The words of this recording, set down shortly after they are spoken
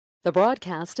The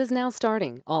broadcast is now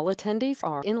starting. All attendees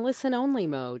are in listen-only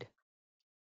mode.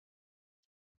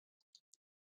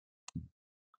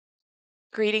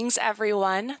 Greetings,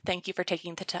 everyone. Thank you for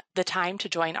taking the time to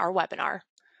join our webinar.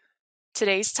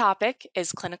 Today's topic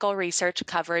is clinical research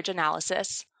coverage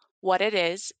analysis, what it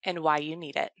is and why you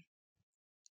need it.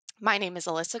 My name is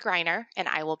Alyssa Greiner, and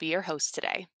I will be your host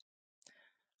today.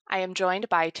 I am joined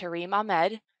by Tareem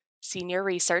Ahmed, Senior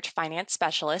Research Finance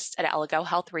Specialist at Eligo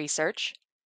Health Research,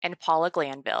 and Paula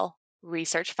Glanville,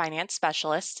 Research Finance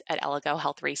Specialist at Eligo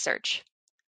Health Research.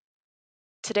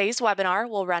 Today's webinar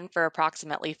will run for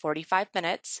approximately 45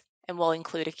 minutes and will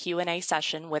include a Q&A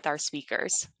session with our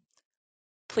speakers.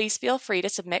 Please feel free to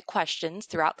submit questions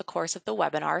throughout the course of the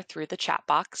webinar through the chat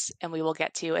box, and we will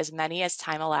get to as many as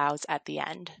time allows at the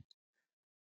end.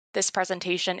 This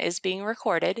presentation is being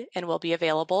recorded and will be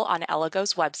available on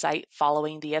Eligo's website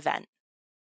following the event.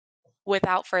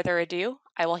 Without further ado,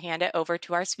 I will hand it over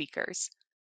to our speakers.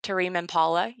 Tareem and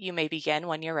Paula, you may begin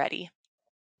when you're ready.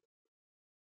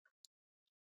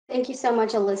 Thank you so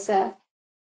much, Alyssa.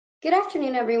 Good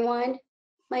afternoon, everyone.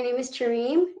 My name is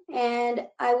Tareem, and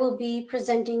I will be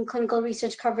presenting clinical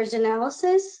research coverage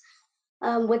analysis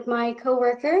with my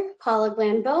coworker, Paula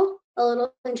Glanville. A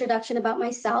little introduction about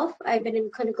myself. I've been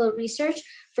in clinical research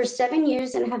for 7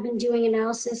 years and have been doing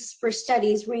analysis for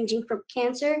studies ranging from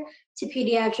cancer to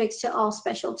pediatrics to all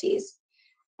specialties.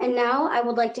 And now I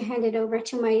would like to hand it over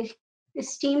to my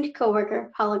esteemed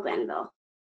coworker, Paula Glanville.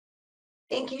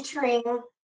 Thank you, Tareem.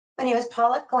 My name is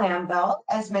Paula Glanville.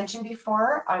 As mentioned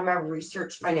before, I'm a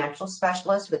research financial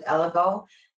specialist with Eligo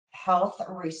Health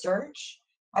Research.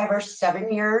 I have over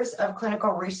 7 years of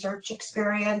clinical research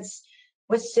experience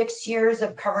with 6 years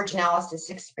of coverage analysis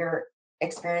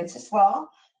experience as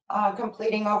well,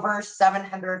 completing over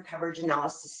 700 coverage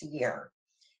analysis a year.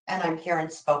 And I'm here in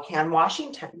Spokane,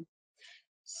 Washington.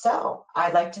 So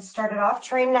I'd like to start it off.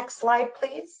 Tareem, next slide,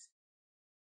 please.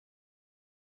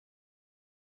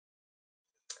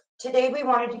 Today, we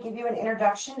wanted to give you an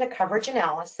introduction to coverage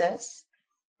analysis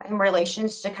in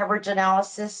relations to coverage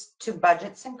analysis to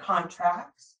budgets and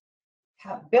contracts,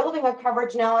 building a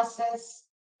coverage analysis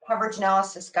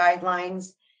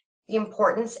guidelines, the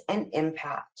importance and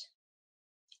impact.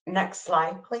 Next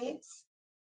slide, please.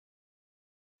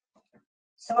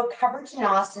 So a coverage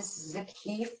analysis is a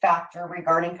key factor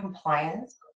regarding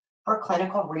compliance for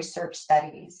clinical research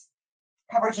studies.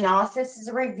 Coverage analysis is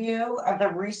a review of the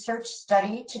research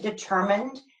study to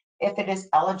determine if it is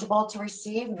eligible to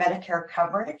receive Medicare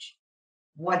coverage,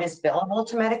 what is billable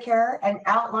to Medicare, and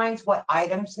outlines what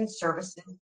items and services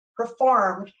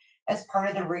performed as part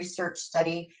of the research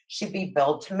study should be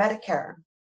billed to Medicare.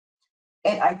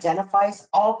 It identifies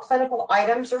all clinical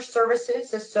items or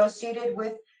services associated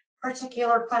with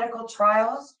particular clinical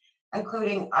trials,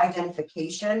 including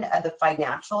identification of the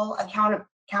financially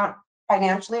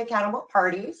accountable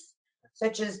parties,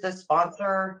 such as the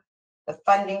sponsor, the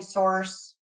funding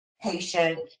source,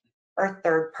 patient, or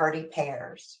third-party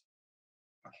payers.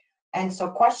 And so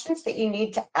questions that you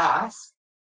need to ask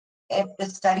if the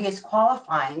study is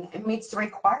qualifying and meets the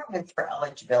requirements for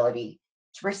eligibility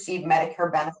to receive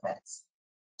Medicare benefits.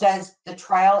 Does the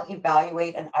trial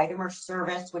evaluate an item or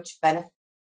service which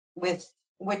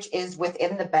is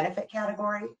within the benefit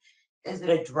category? Is it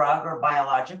a drug or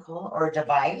biological or a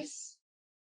device?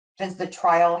 Does the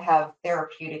trial have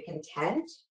therapeutic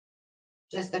intent?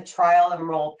 Does the trial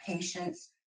enroll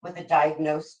patients with a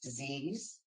diagnosed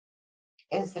disease?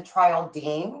 Is the trial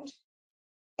deemed?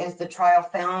 Is the trial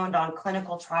found on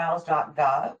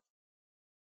clinicaltrials.gov?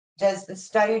 Does the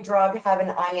study drug have an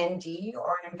IND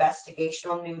or an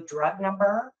investigational new drug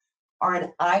number, or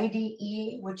an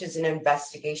IDE, which is an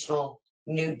investigational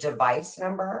new device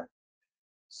number?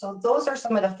 So those are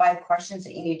some of the 5 questions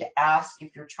that you need to ask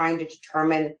if you're trying to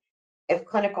determine if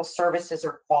clinical services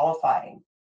are qualifying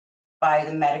by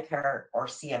the Medicare or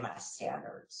CMS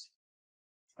standards.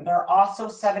 There are also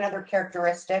 7 other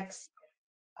characteristics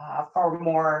for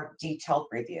more detailed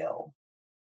review.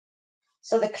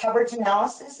 So the coverage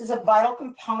analysis is a vital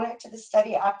component to the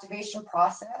study activation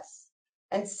process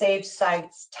and saves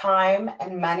sites time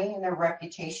and money and their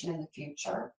reputation in the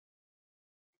future.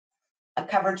 A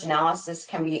coverage analysis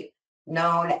can be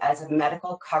known as a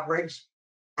medical coverage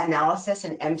analysis,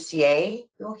 an MCA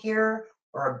you'll hear,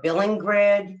 or a billing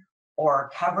grid, or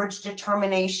coverage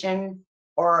determination,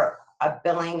 or a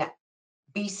billing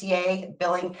BCA,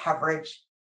 billing coverage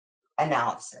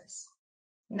analysis.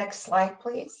 Next slide,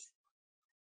 please.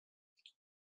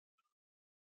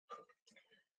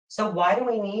 So why do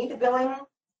we need billing?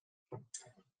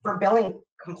 For billing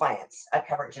compliance, a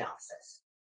coverage analysis.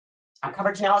 A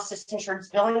coverage analysis ensures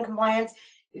billing compliance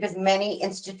because many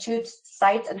institutes,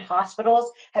 sites, and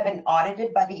hospitals have been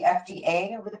audited by the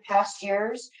FDA over the past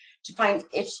years to find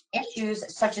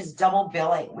issues such as double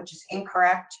billing, which is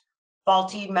incorrect,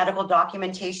 faulty medical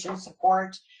documentation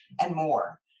support, and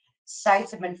more.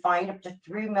 Sites have been fined up to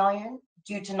 $3 million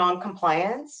due to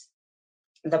non-compliance.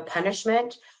 The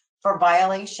punishment for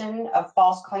violation of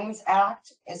False Claims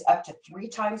Act is up to 3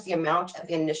 times the amount of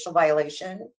the initial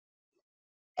violation,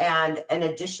 and an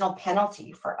additional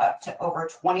penalty for up to over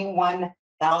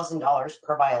 $21,000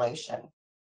 per violation.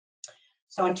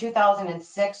 So in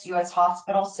 2006, U.S.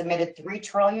 hospitals submitted $3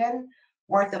 trillion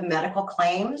worth of medical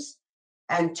claims,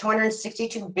 and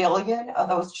 $262 billion of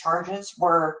those charges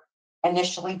were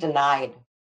initially denied.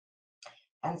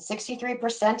 And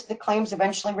 63% of the claims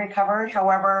eventually recovered.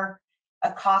 However,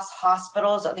 it cost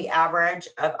hospitals on the average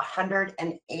of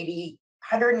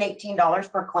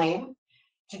 $118 per claim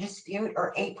to dispute,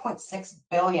 or $8.6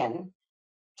 billion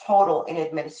total in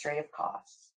administrative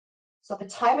costs. So the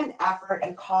time and effort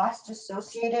and cost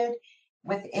associated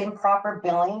with improper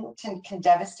billing can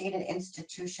devastate an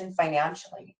institution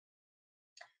financially.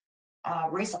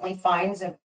 Recently, fines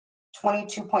of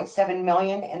 $22.7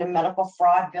 million in a medical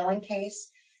fraud billing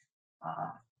case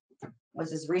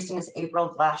was as recent as April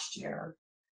of last year.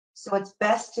 So it's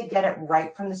best to get it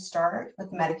right from the start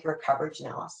with Medicare coverage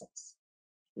analysis.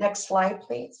 Next slide,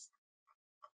 please.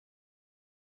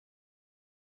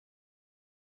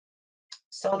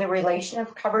 So the relation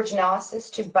of coverage analysis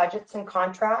to budgets and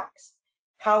contracts.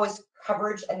 How is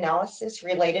coverage analysis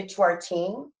related to our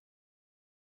team?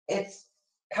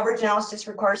 Coverage analysis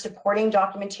requires supporting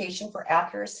documentation for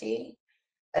accuracy.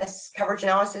 This coverage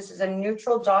analysis is a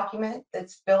neutral document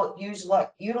that's built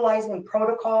utilizing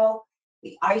protocol,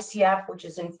 the ICF, which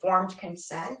is informed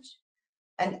consent,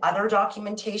 and other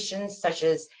documentations such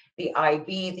as the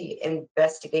IB, the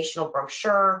investigational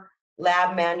brochure,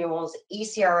 lab manuals,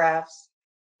 ECRFs,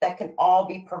 that can all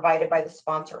be provided by the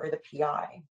sponsor or the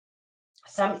PI.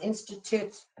 Some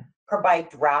institutes provide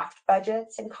draft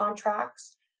budgets and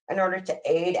contracts in order to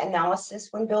aid analysis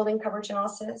when building coverage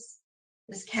analysis.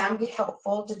 This can be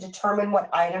helpful to determine what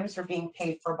items are being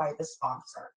paid for by the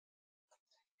sponsor.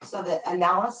 So the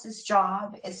analysis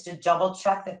job is to double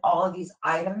check that all of these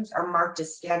items are marked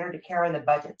as standard of care in the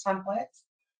budget templates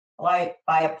by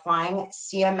applying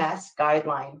CMS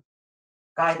guidelines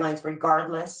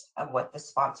regardless of what the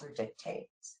sponsor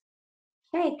dictates.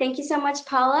 Okay, thank you so much,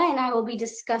 Paula, and I will be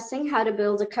discussing how to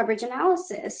build a coverage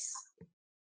analysis.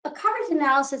 A coverage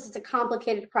analysis is a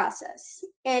complicated process,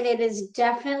 and it is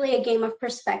definitely a game of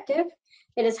perspective.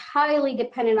 It is highly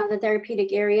dependent on the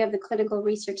therapeutic area of the clinical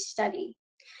research study.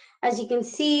 As you can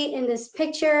see in this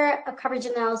picture, a coverage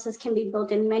analysis can be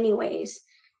built in many ways,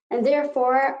 and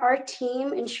therefore our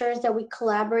team ensures that we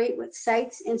collaborate with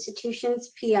sites, institutions,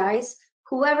 PIs,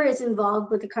 whoever is involved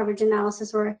with the coverage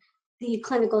analysis or the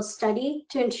clinical study,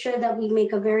 to ensure that we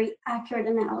make a very accurate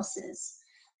analysis.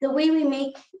 The way we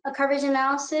make a coverage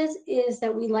analysis is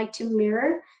that we like to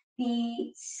mirror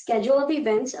the schedule of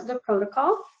events of the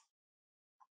protocol.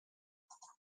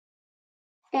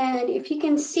 And if you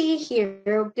can see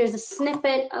here, there's a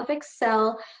snippet of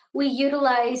Excel. We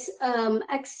utilize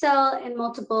Excel and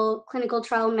multiple clinical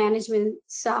trial management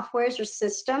softwares or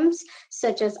systems,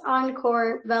 such as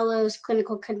Encore, Velos,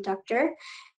 Clinical Conductor.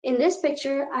 In this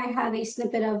picture, I have a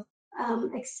snippet of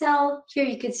Excel. Here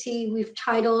you can see we've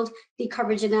titled the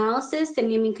coverage analysis. The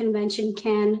naming convention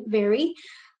can vary.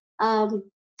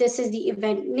 This is the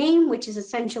event name, which is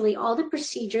essentially all the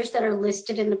procedures that are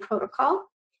listed in the protocol.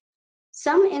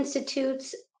 Some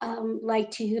institutes like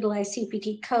to utilize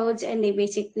CPT codes, and they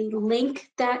basically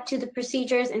link that to the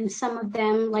procedures, and some of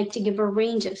them like to give a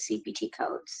range of CPT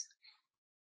codes.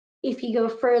 If you go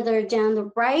further down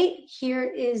the right, here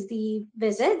is the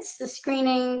visits, the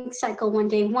screening, cycle 1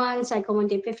 day 1, cycle 1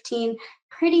 day 15,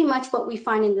 pretty much what we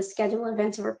find in the schedule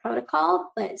events of our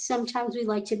protocol, but sometimes we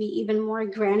like to be even more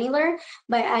granular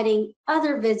by adding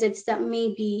other visits that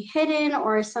may be hidden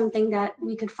or something that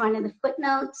we could find in the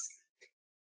footnotes.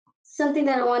 Something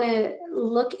that I want to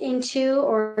look into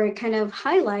or kind of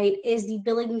highlight is the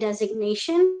billing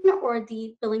designation or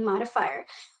the billing modifier,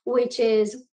 which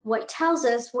is what tells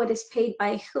us what is paid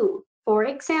by who. For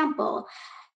example,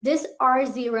 this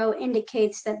R0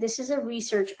 indicates that this is a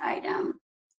research item.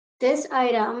 This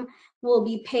item will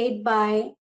be paid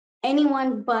by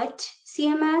anyone but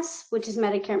CMS, which is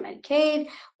Medicare, Medicaid.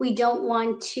 We don't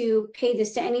want to pay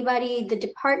this to anybody. The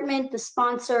department, the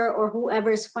sponsor, or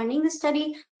whoever is funding the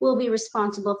study will be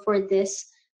responsible for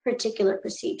this particular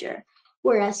procedure.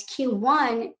 Whereas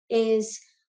Q1 is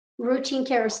routine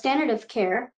care or standard of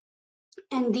care,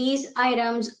 and these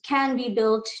items can be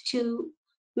billed to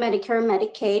Medicare,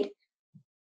 Medicaid.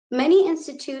 Many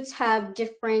institutes have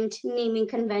different naming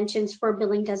conventions for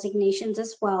billing designations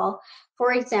as well.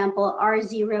 For example,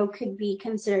 R0 could be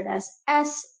considered as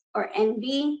S or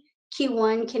NB.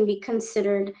 Q1 can be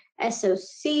considered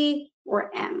SOC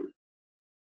or M.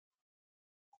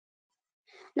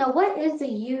 Now, what is the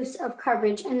use of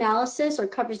coverage analysis or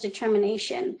coverage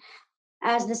determination?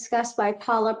 As discussed by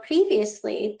Paula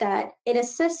previously, that it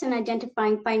assists in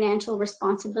identifying financial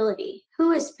responsibility.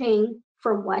 Who is paying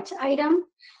for what item?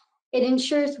 It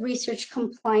ensures research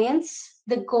compliance.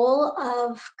 The goal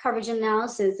of coverage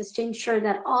analysis is to ensure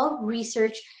that all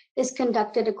research is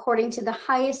conducted according to the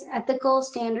highest ethical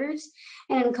standards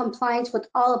and in compliance with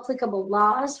all applicable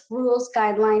laws, rules,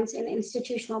 guidelines, and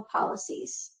institutional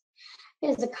policies.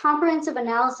 It is a comprehensive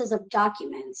analysis of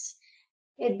documents.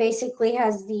 It basically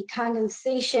has the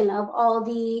condensation of all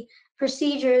the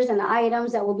procedures and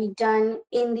items that will be done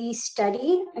in the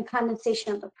study and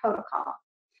condensation of the protocol.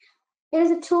 It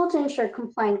is a tool to ensure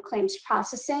compliant claims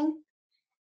processing.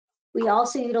 We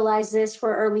also utilize this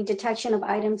for early detection of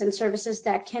items and services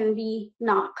that can be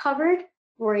not covered.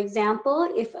 For example,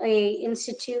 if an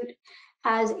institute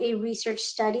has a research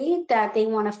study that they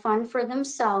want to fund for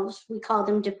themselves, we call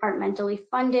them departmentally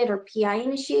funded or PI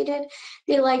initiated,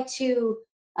 they like to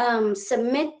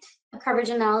submit a coverage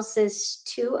analysis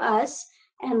to us,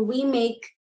 and we make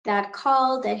that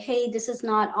call that, hey, this is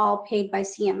not all paid by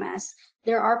CMS.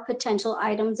 There are potential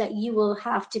items that you will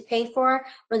have to pay for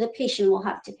or the patient will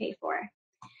have to pay for.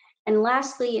 And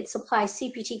lastly, it supplies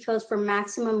CPT codes for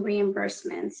maximum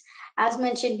reimbursements. As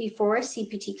mentioned before,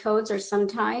 CPT codes are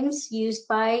sometimes used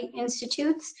by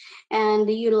institutes, and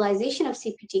the utilization of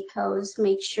CPT codes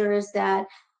makes sure that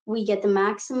we get the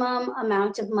maximum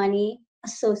amount of money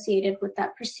associated with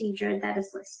that procedure that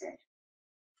is listed.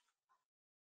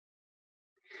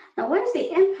 Now, what is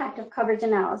the impact of coverage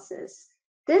analysis?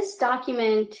 This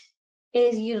document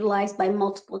is utilized by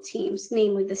multiple teams,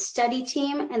 namely the study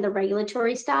team and the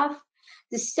regulatory staff.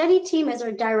 The study team is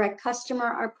our direct customer,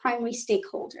 our primary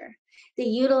stakeholder. They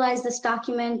utilize this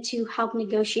document to help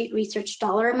negotiate research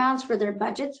dollar amounts for their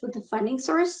budgets with the funding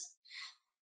source.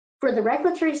 For the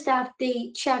regulatory staff,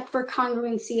 they check for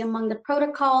congruency among the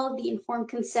protocol, the informed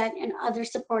consent, and other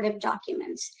supportive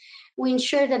documents. We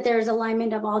ensure that there is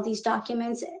alignment of all these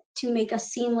documents to make a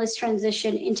seamless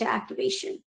transition into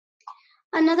activation.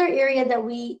 Another area that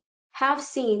we have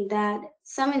seen that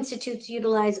some institutes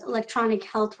utilize electronic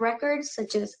health records,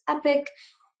 such as Epic,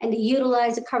 and they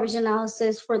utilize a coverage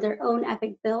analysis for their own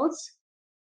Epic builds.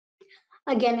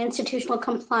 Again, institutional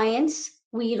compliance,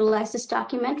 we utilize this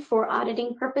document for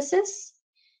auditing purposes.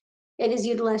 It is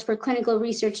utilized for clinical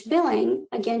research billing,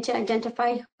 again, to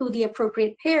identify who the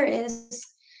appropriate payer is.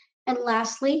 And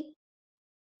lastly,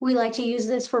 we like to use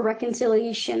this for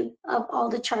reconciliation of all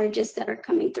the charges that are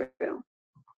coming through.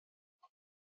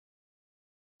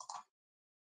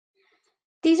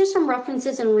 These are some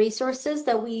references and resources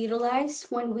that we utilize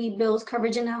when we build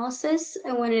coverage analysis.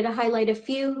 I wanted to highlight a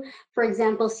few. For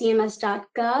example,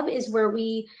 cms.gov is where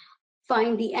we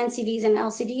find the NCDs and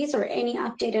LCDs or any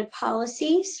updated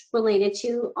policies related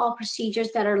to all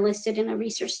procedures that are listed in a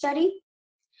research study.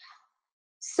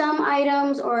 Some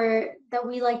items that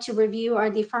we like to review are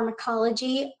the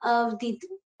pharmacology of the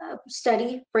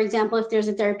study. For example, if there's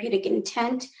a therapeutic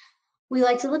intent, we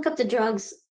like to look up the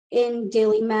drugs in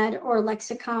Daily Med or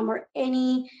Lexicom or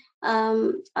any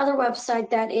other website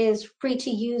that is free to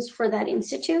use for that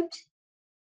institute.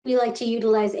 We like to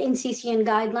utilize NCCN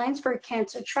guidelines for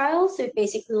cancer trials. So it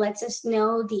basically lets us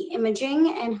know the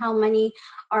imaging and how many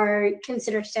are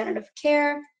considered standard of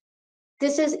care.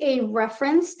 This is a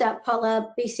reference that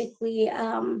Paula basically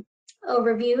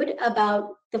overviewed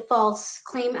about the False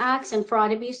Claim Acts and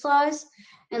fraud abuse laws.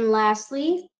 And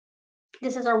lastly,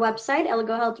 this is our website,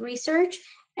 Elego Health Research,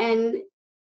 and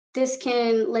this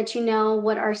can let you know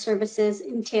what our services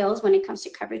entails when it comes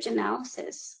to coverage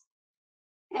analysis.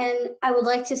 And I would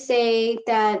like to say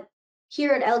that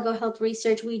here at Elego Health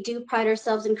Research, we do pride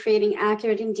ourselves in creating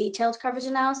accurate and detailed coverage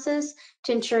analysis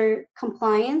to ensure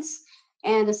compliance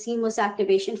and a seamless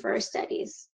activation for our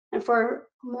studies. And for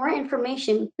more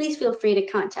information, please feel free to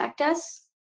contact us.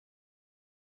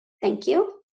 Thank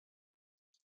you.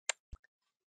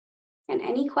 And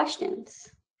any questions?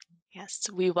 Yes,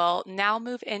 we will now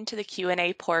move into the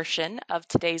Q&A portion of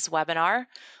today's webinar.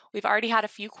 We've already had a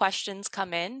few questions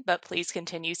come in, but please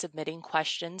continue submitting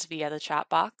questions via the chat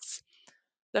box.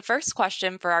 The first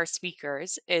question for our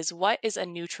speakers is, what is a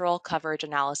neutral coverage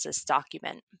analysis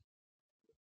document?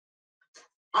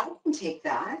 I can take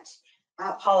that.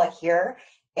 Paula here.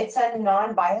 It's a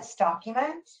non-biased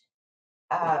document.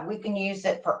 We can use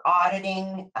it for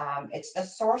auditing. It's the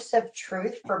source of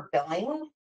truth for billing.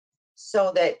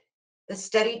 so that the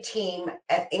study team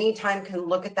at any time can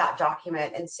look at that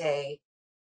document and say,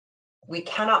 we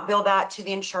cannot bill that to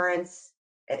the insurance.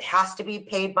 It has to be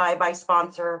paid by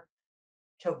sponsor,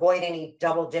 to avoid any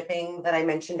double dipping that I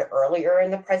mentioned earlier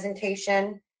in the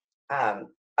presentation,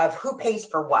 of who pays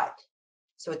for what.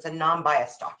 So it's a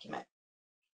non-biased document.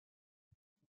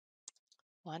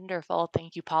 Wonderful.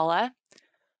 Thank you, Paula.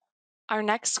 Our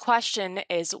next question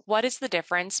is, what is the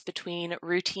difference between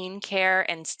routine care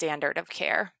and standard of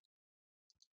care?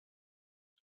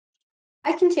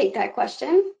 I can take that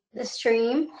question, the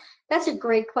stream. That's a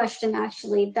great question,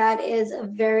 actually. That is a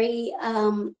very,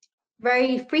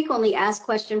 very frequently asked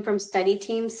question from study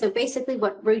teams. So basically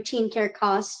what routine care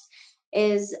costs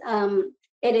is,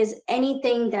 it is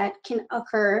anything that can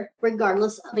occur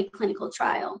regardless of a clinical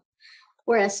trial.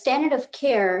 Whereas standard of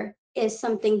care is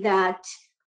something that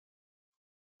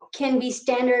can be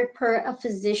standard per a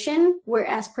physician,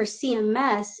 whereas per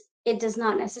CMS, it does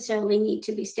not necessarily need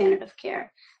to be standard of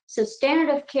care. So standard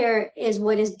of care is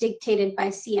what is dictated by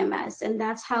CMS, and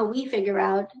that's how we figure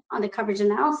out on the coverage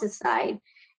analysis side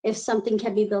if something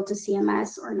can be billed to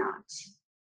CMS or not.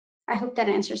 I hope that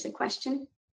answers the question.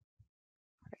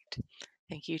 Great.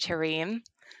 Thank you, Tareem.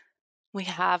 We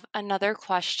have another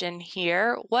question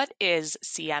here. What is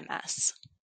CMS?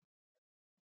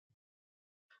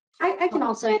 I can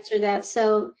also answer that.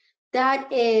 So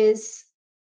that is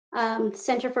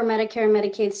Center for Medicare and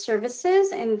Medicaid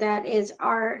Services, and that is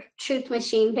our truth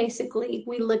machine. Basically,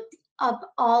 we looked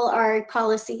up all our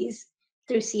policies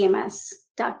through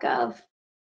cms.gov.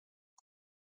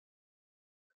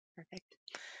 Perfect.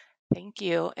 Thank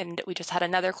you. And we just had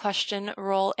another question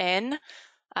roll in.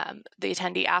 The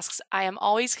attendee asks, I am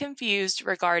always confused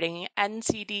regarding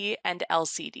NCD and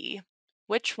LCD.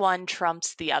 Which one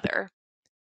trumps the other?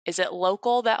 Is it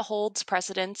local that holds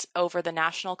precedence over the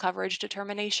national coverage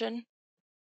determination?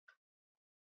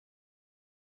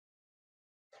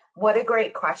 What a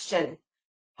great question,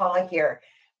 Paula here.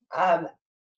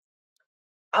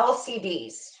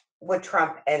 LCDs would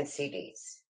trump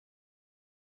NCDs.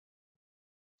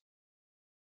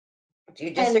 Do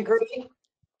you disagree,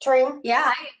 Tareem? Yeah,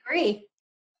 I agree.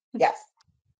 Yes.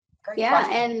 Great Yeah,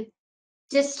 question. and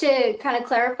just to kind of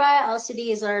clarify, LCD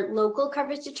is our local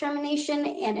coverage determination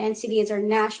and NCD is our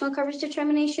national coverage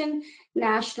determination.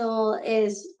 National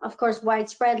is, of course,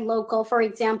 widespread. Local, for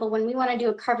example, when we want to do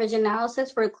a coverage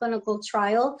analysis for a clinical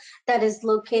trial that is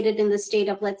located in the state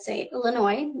of, let's say,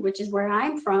 Illinois, which is where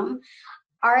I'm from,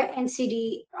 our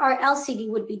LCD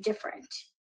would be different.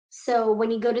 So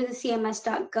when you go to the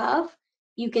cms.gov,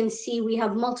 you can see we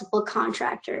have multiple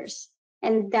contractors,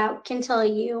 and that can tell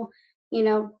you, you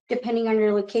know, depending on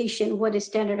your location, what is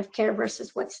standard of care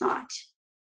versus what's not.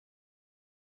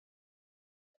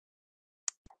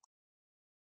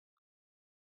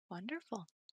 Wonderful.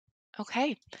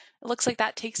 Okay, it looks like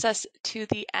that takes us to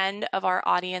the end of our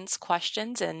audience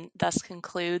questions and thus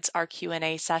concludes our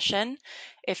Q&A session.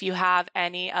 If you have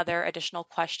any other additional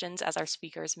questions, as our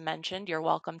speakers mentioned, you're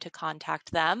welcome to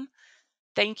contact them.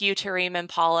 Thank you, Tareem and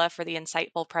Paula, for the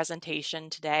insightful presentation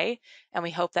today, and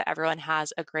we hope that everyone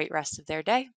has a great rest of their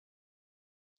day.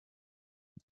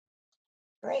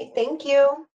 Great, thank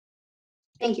you.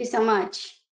 Thank you so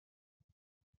much.